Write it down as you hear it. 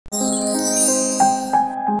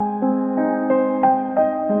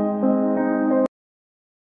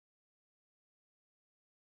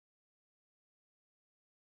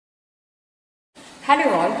Hello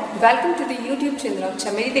all, welcome to the YouTube channel of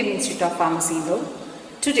Chameli Devi Institute of Pharmacy Indore.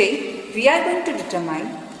 Today we are going to determine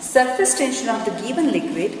surface tension of the given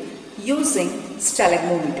liquid using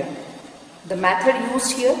stalagmometer. The method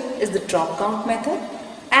used here is the drop count method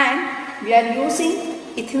and we are using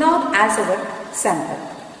ethanol as our sample.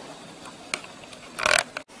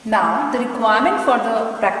 Now the requirement for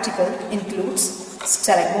the practical includes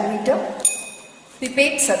stalagmometer,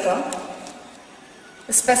 pipette sucker,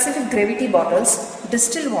 specific gravity bottles,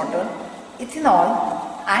 distilled water,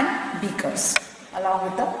 ethanol and beakers along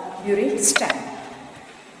with the urine stand.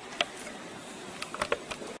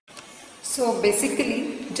 So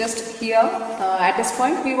basically just here at this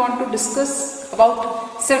point we want to discuss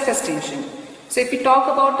about surface tension. So if we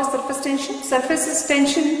talk about the surface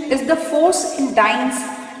tension is the force in dynes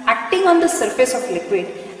acting on the surface of liquid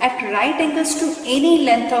at right angles to any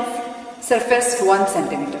length of surface 1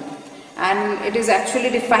 centimeter. And it is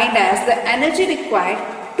actually defined as the energy required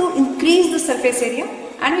to increase the surface area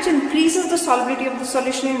and which increases the solubility of the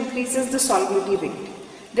solution and increases the solubility rate.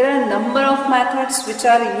 There are a number of methods which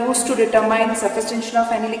are used to determine surface tension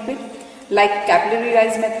of any liquid like capillary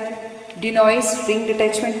rise method, denoise ring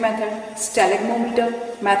detachment method,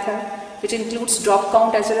 stallagmometer method which includes drop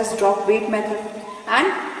count as well as drop weight method and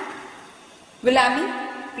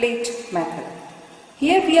Wilhelmy plate method.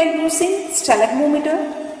 Here we are using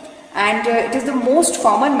stalagmometer and it is the most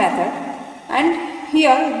common method, and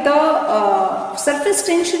here the surface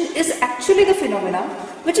tension is actually the phenomena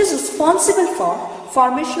which is responsible for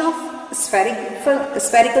formation of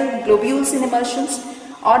spherical globules in emulsions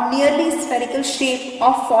or nearly spherical shape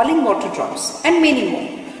of falling water drops and many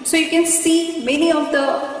more. So you can see many of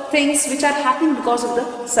the things which are happening because of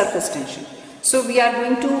the surface tension. So we are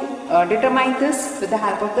going to determine this with the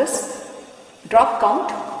help of this drop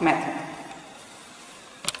count method.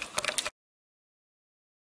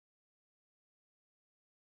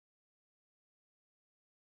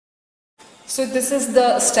 So this is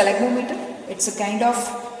the stalagmometer. It's a kind of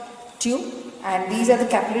tube and these are the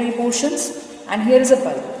capillary portions and here is a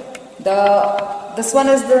bulb. This one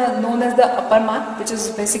is known as the upper mark, which is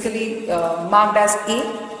basically marked as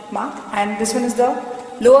A mark, and this one is the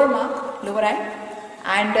lower mark, lower end,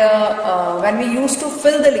 and when we use to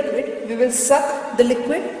fill the liquid, we will suck the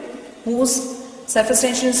liquid whose surface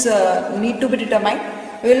tensions need to be determined.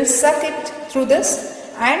 We will suck it through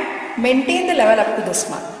this and maintain the level up to this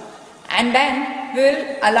mark. And then we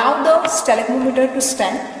will allow the stalagmometer to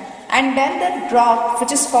stand, and then the drop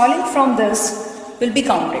which is falling from this will be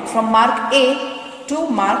counted from mark A to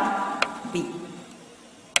mark B.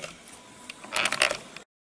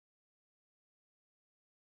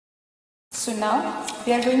 So now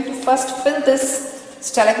we are going to first fill this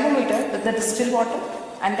stalagmometer with the distilled water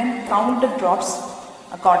and then count the drops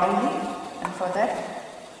accordingly, and for that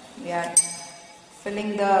we are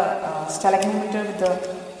filling the stalagmometer with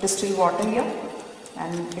the distilled water here,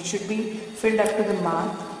 and it should be filled up to the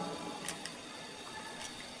mark.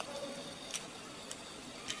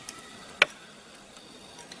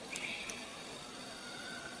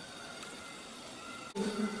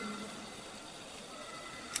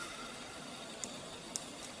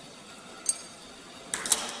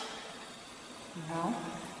 Now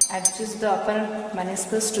adjust the upper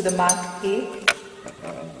meniscus to the mark A.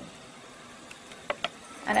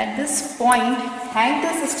 And at this point, hang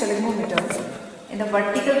this stalagmometer in the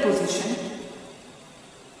vertical position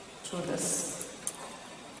through this.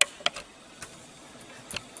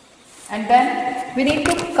 And then we need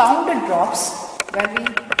to count the drops when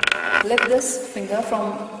we lift this finger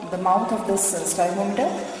from the mouth of this stalagmometer.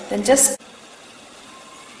 Then just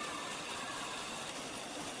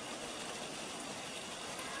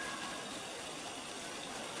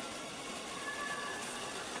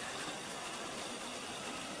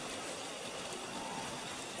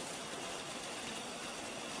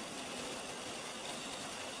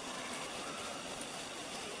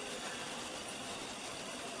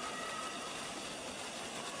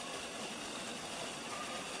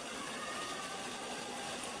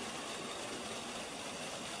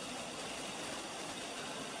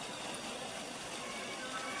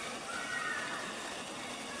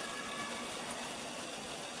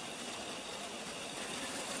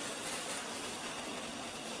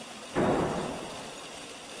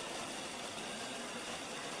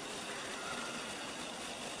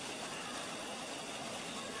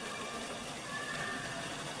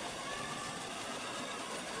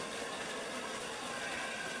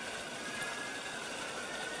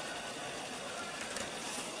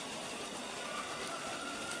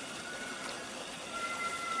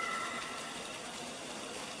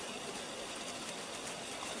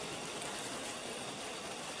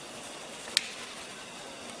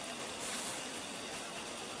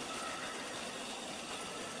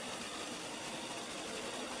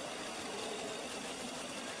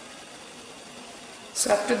So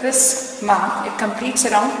up to this mark, it completes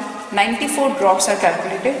around 94 drops are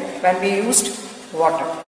calculated when we used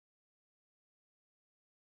water.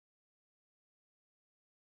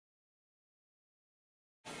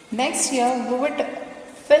 Next here, we would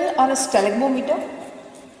fill our stalagmometer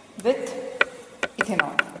with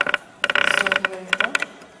ethanol. So here is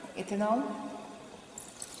the ethanol.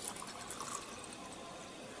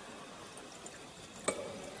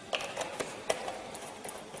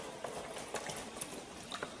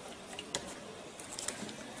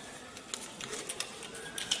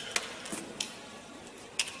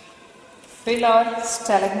 Fill our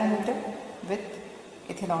stalagmometer with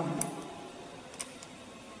ethanol.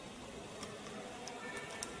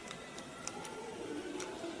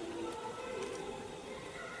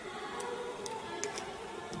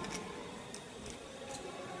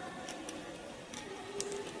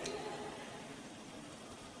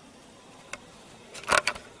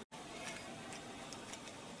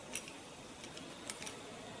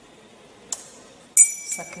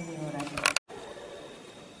 Sucking your hand.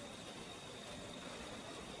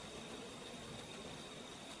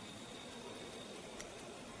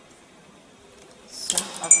 So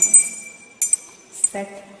again,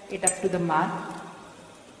 set it up to the mark.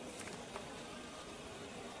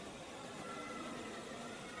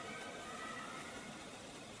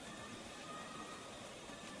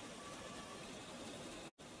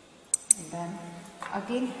 And then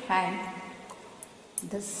again hang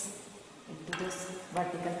this into this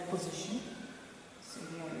vertical position. So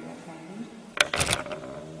here we are hanging.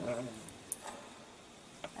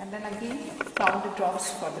 And then again count the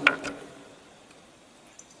drops for the liquid.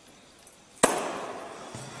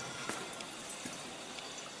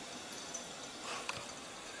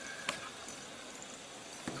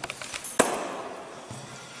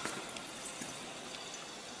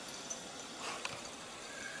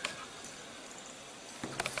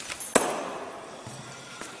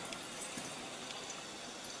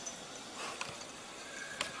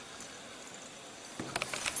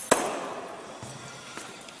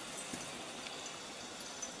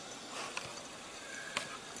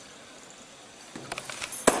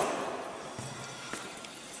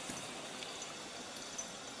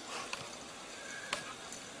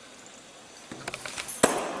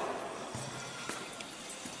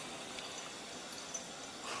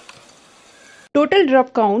 Total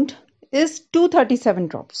drop count is 237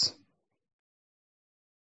 drops.